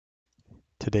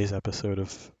Today's episode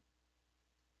of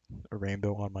a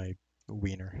rainbow on my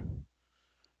wiener,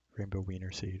 rainbow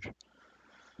wiener siege.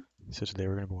 So today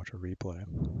we're gonna watch a replay.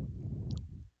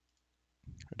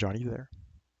 Johnny, you there?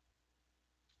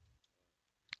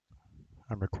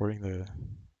 I'm recording the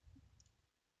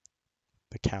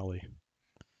Cali.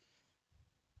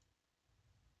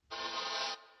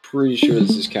 Pretty sure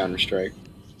this is Counter-Strike.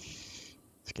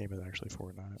 This game is actually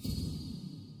Fortnite.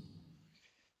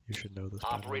 You should know this.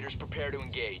 Operators prepare to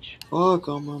engage. Oh,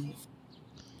 come on.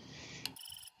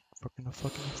 Fucking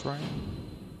frame.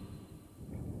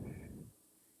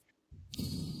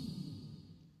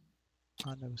 I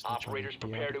know. Operators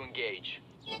prepare to engage.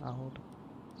 Oh,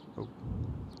 we're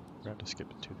going to skip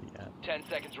it to the end. 10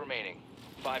 seconds remaining.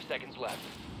 5 seconds left.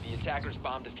 The attacker's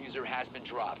bomb diffuser has been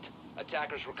dropped.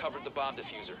 Attackers recovered the bomb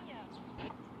diffuser.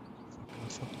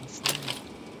 Fucking frame.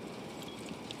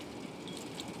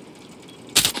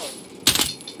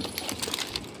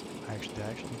 Did I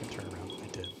actually make him turn around? I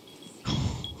did.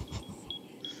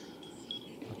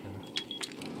 Okay.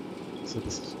 So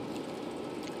this is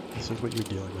what you're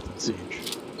dealing with in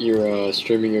Siege. You're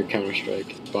streaming your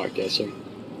Counter-Strike bot guessing.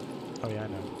 Oh yeah, I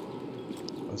know.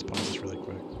 Let's pause this really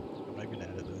quick. I'm not gonna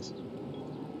edit this.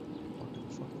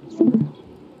 Fucking.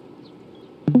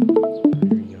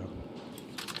 Here you go.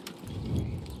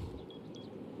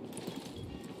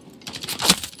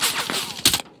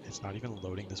 It's not even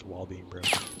loading this wall being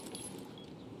broken.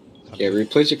 Yeah,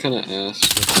 replays are kind of ass.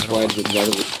 That's why I'd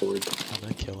rather record. I'm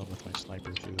gonna kill him with my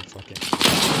sniper through the fucking.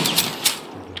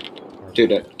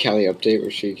 Dude, a Cali update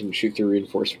where she can shoot through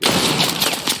reinforcements.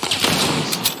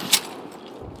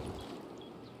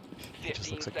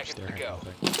 15 like seconds to go.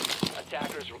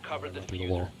 Attackers recovered the through the diffuser.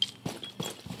 wall.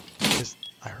 Because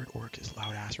I heard Oryx is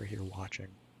loud ass right here watching,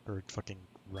 or fucking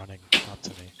running up to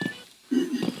me.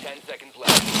 10 seconds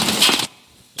left.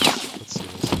 Let's see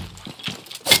this.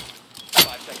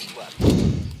 5 seconds left.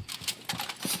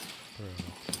 Bro.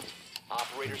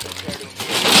 Operators prepare to engage.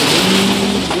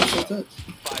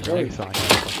 5 Really seconds. thought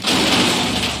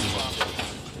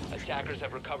Attackers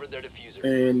have recovered their diffuser.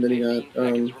 And then he 15 got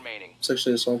seconds remaining.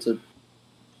 sexually assaulted.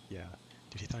 yeah.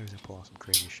 Dude, he thought he was gonna pull off some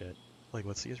crazy shit. Like,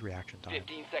 let's see his reaction time.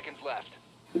 15 seconds left.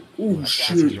 Ooh, That's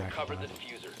shoot. his Attackers reaction recovered the time.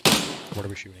 diffuser. What are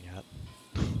we shooting at?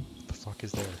 What the fuck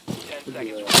is there? 10 seconds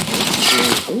remaining.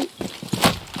 Oh,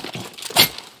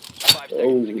 5 oh,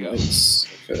 seconds to go. nice.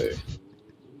 Okay.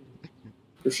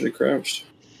 Who should have crouched?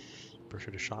 Bro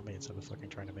should have shot me instead of fucking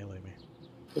trying to melee me.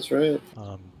 That's right.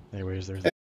 Anyways, there's the